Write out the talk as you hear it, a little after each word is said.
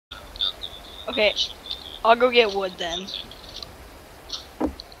Okay, I'll go get wood then.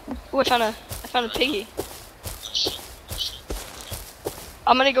 Ooh, I found a piggy.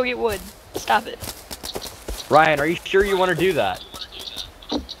 I'm gonna go get wood. Stop it. Ryan, are you sure you want to do that?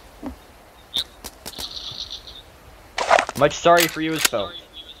 Much sorry for you as well.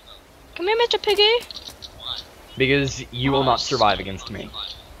 Come here, Mr. Piggy. Because you will not survive against me.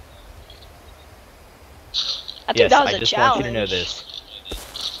 I think Yes, that was I a just challenge. want you to know this.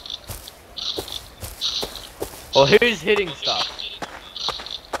 Well, who's hitting stuff?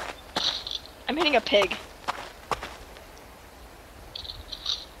 I'm hitting a pig.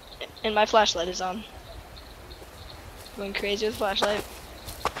 And my flashlight is on. Going crazy with flashlight.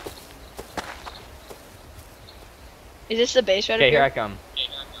 Is this the base right up Okay, here? here I come.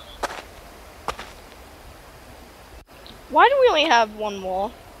 Why do we only have one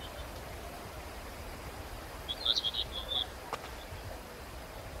wall?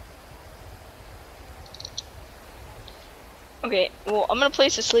 Okay, well, I'm gonna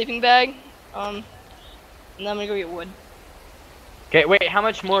place a sleeping bag, and then I'm gonna go get wood. Okay, wait, how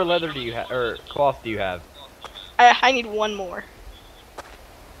much more leather do you have, or cloth do you have? I need one more.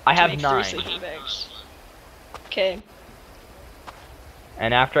 I to have make 9. 3 sleeping bags. Okay.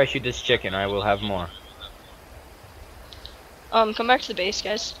 And after I shoot this chicken, I will have more. Come back to the base,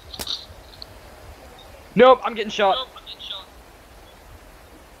 guys. Nope, I'm getting shot.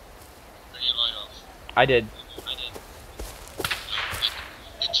 I did.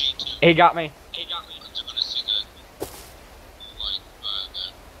 He got me.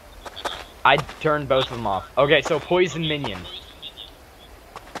 I turned both of them off. Okay, so poison minion.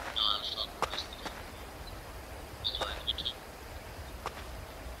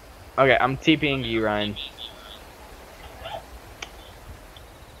 Okay, I'm TPing you, Ryan.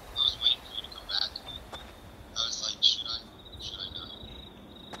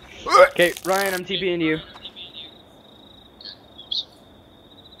 Okay, Ryan, I'm TPing you.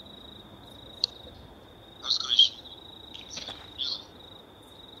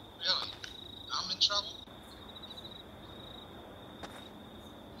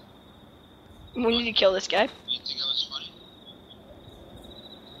 We need to kill this guy.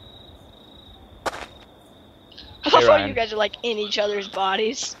 I love how Ryan. you guys are like in each other's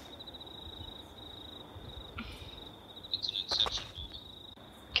bodies.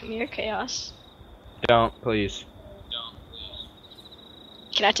 Come here, Chaos. Don't, please.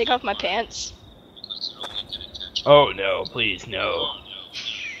 Can I take off my pants? Oh no, please, no.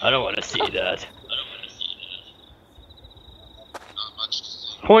 I don't want to see that.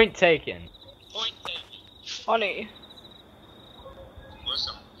 Point taken. Funny.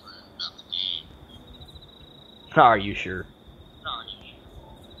 Are you sure?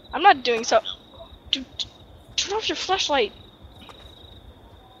 I'm not doing so. Dude, turn off your flashlight.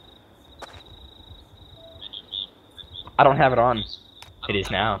 I don't have it on. It is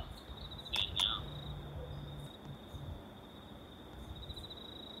now.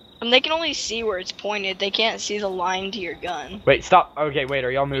 And they can only see where it's pointed. They can't see the line to your gun. Wait, stop. Okay, wait,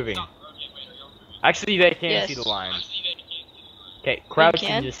 are y'all moving? Actually, they can Yes. see the lines. Okay, crouch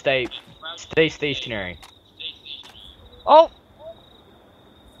can? and just stay stationary. Oh!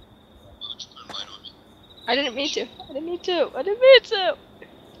 I didn't mean to. I didn't mean to. I didn't mean to.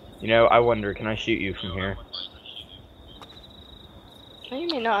 You know, I wonder, can I shoot you from here? No, you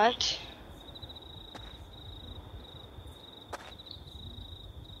may not.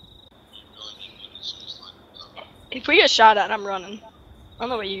 If we get shot at, I'm running. I don't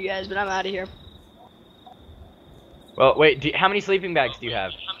know about you guys, but I'm out of here. Well, wait, how many sleeping bags do you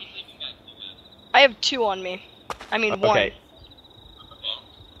have? I have 2 on me. I mean, 1. Okay.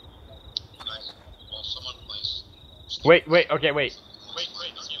 Wait, okay, wait.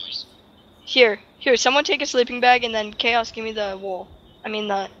 Here, someone take a sleeping bag and then Chaos, give me the wool. I mean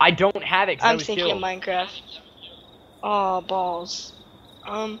the. I don't have it 'cause I I'm was thinking killed. of Minecraft. Oh balls.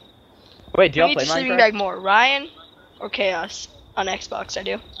 Wait, do I y'all need play a sleeping Minecraft? bag more, Ryan or Chaos on Xbox. I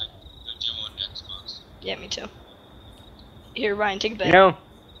do. Yeah, me too. Here, Ryan, take a bag. You know,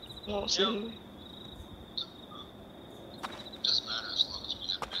 Oh, sleeping.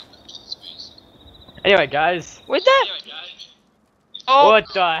 anyway, guys. What's that? Oh, What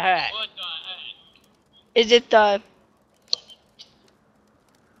the heck? is it the?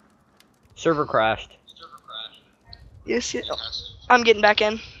 Server crashed. Yes. I'm getting back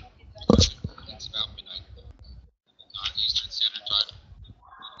in.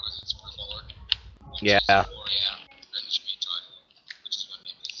 Yeah.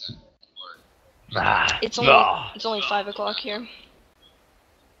 It's only 5 o'clock here.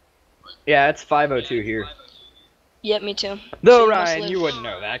 Yeah, it's 5:02 here. Yep, me too. No, So you must Ryan, live you wouldn't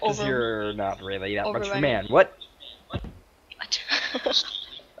know that because over- you're not really that over much of by a me. man. What? What?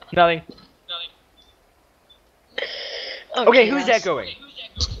 Nothing. Okay, who's guys. echoing?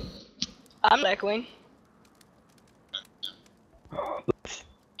 I'm echoing.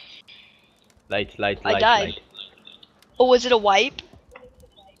 Light, light, I light, died. light. Oh, was it a wipe?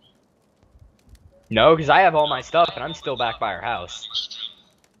 No, because I have all my stuff and I'm still back by our house.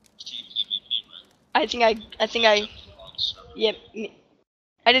 I think I. Yep.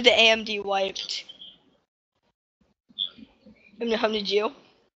 I did the AMD wiped. And how did you?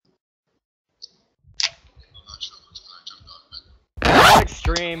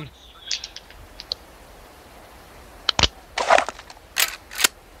 Extreme.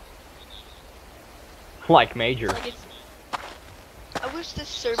 Like major. Like I wish this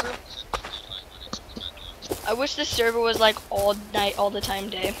server was like all night, all the time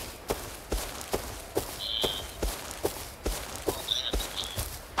day.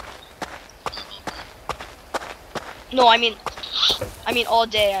 No, I mean all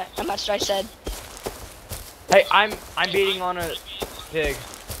day. That's what I said. Hey, I'm beating on a pig.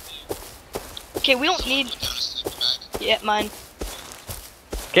 Okay, we don't need. Yeah, mine.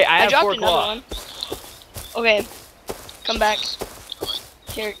 Okay, I have dropped 4 another claw. one. Okay, come back.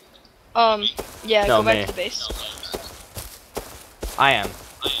 Here. Yeah, No, go back me. to the base. I am.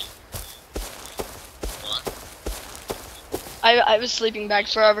 I was sleeping back.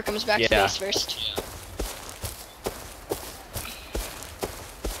 Forever comes back to Yeah. base first.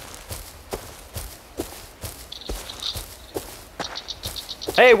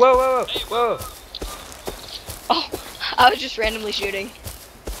 Hey, whoa, whoa, whoa, whoa. Oh, I was just randomly shooting.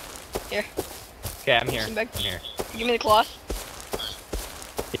 Here, Okay, I'm here. Come back. I'm here. give me the cloth.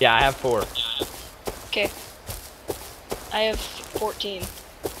 Yeah, I have 4. Okay. I have 14.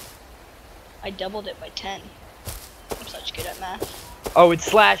 I doubled it by 10. I'm such good at math. Oh, it's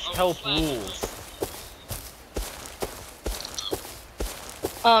 /health rules.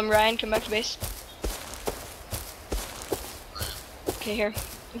 Ryan, come back to base. Okay, here.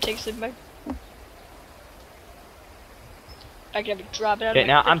 Take a sleep bag. I can have it drop it out. Okay, of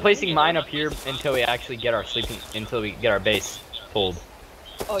my now I'm freaking placing window. mine up here until we actually get our until we get our base pulled.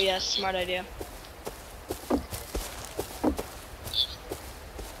 Oh yes, smart idea.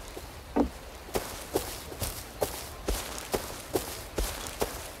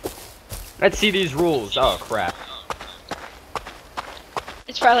 Let's see these rules. Oh, crap.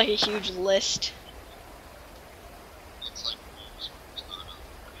 It's probably like a huge list.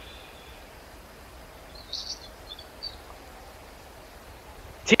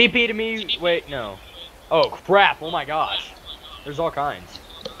 TP to me. Wait, no. Oh, crap. Oh, my gosh. There's all kinds.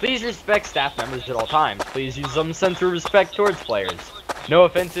 Please respect staff members at all times. Please use some sense of respect towards players. No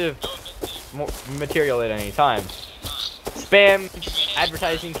offensive material at any time. Spam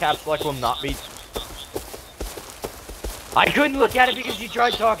advertising caps lock will not be. I couldn't look at it because you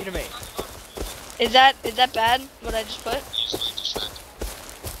tried talking to me. Is that bad? What I just put?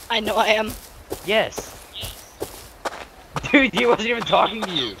 I know I am. Yes. Dude, he wasn't even talking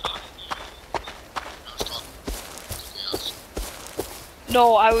to you.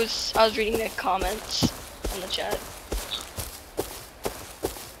 No, I was reading the comments in the chat.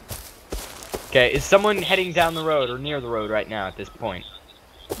 Okay, is someone heading down the road or near the road right now at this point?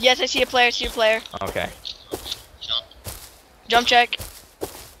 Yes, I see a player. I see a player. Okay. Jump check.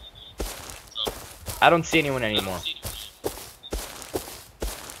 I don't see anyone anymore.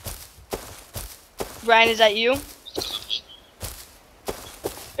 Ryan, is that you?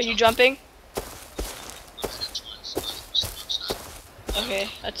 Are you jumping? Okay,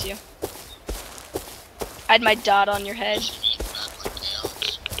 that's you. I had my dot on your head.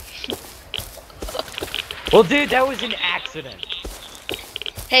 Well, dude, that was an accident.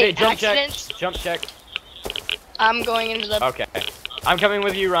 Hey, jump accidents. check. Jump check. I'm going into the. Okay. I'm coming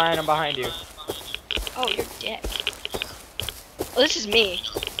with you, Ryan. I'm behind you. Oh, you're dead. Oh, this is me.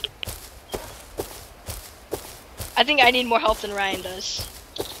 I think I need more help than Ryan does.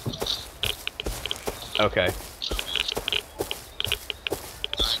 Okay.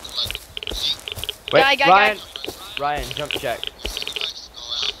 Wait, Guy, Ryan. Ryan, jump check.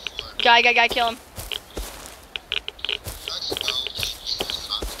 Guy, kill him.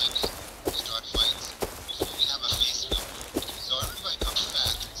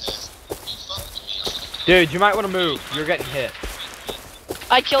 Dude, you might want to move. You're getting hit.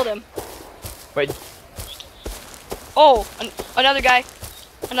 I killed him. Wait. Oh, another guy.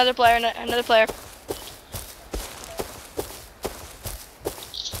 Another player, another player.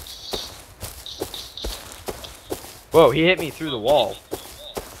 Whoa, he hit me through the wall.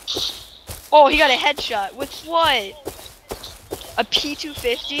 Oh, he got a headshot. With what? A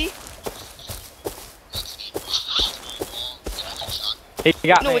P250? He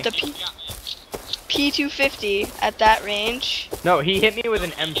got No, me. with a P250 at that range. No, he hit me with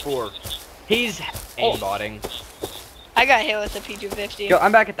an M4. He's aimbotting. I got hit with a P250. Yo,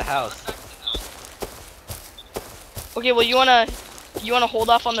 I'm back at the house. Okay, well you wanna hold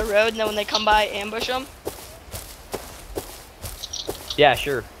off on the road, and then when they come by, ambush them. Yeah,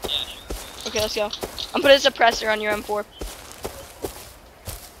 sure. Okay, let's go. I'm putting a suppressor on your M4.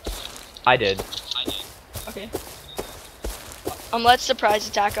 I did. Okay. Let's surprise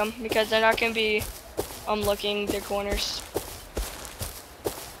attack them because they're not gonna be looking their corners.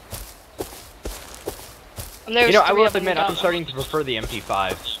 And You know, I will of them admit, that I'm got starting to prefer the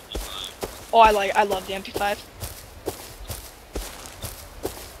MP5. Oh, I love the MP5.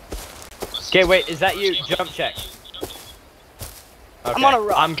 Okay, wait, is that you? Jump check. Okay. I'm on a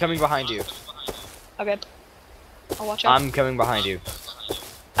rock. I'm coming behind you. Okay. I'll watch out. I'm coming behind you.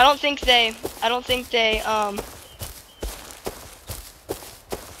 I don't think they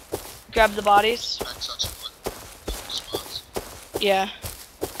grab the bodies. Yeah.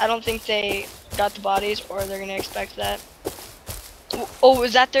 I don't think they got the bodies, or they're gonna expect that. Oh,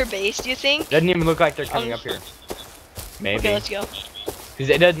 is that their base, do you think? Doesn't even look like they're coming up here. Maybe. Okay, let's go. Because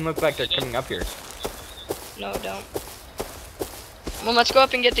it doesn't look like they're coming up here. No, don't. Well, let's go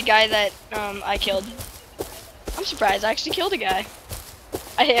up and get the guy that I killed. I'm surprised I actually killed a guy.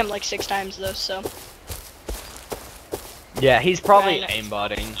 I hit him like 6 times though, so. Yeah, he's probably Ryan,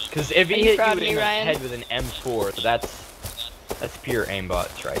 aimbotting. Because if are he you hit proud you of me, in the Ryan? head with an M4, that's pure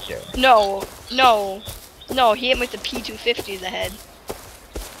aimbots right there. No, he hit me with the P250 the head.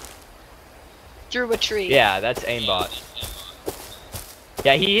 Through a tree. Yeah, that's aimbot.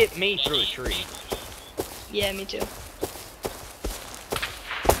 Yeah, he hit me through a tree. Yeah, me too.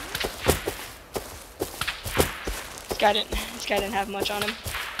 This guy didn't have much on him.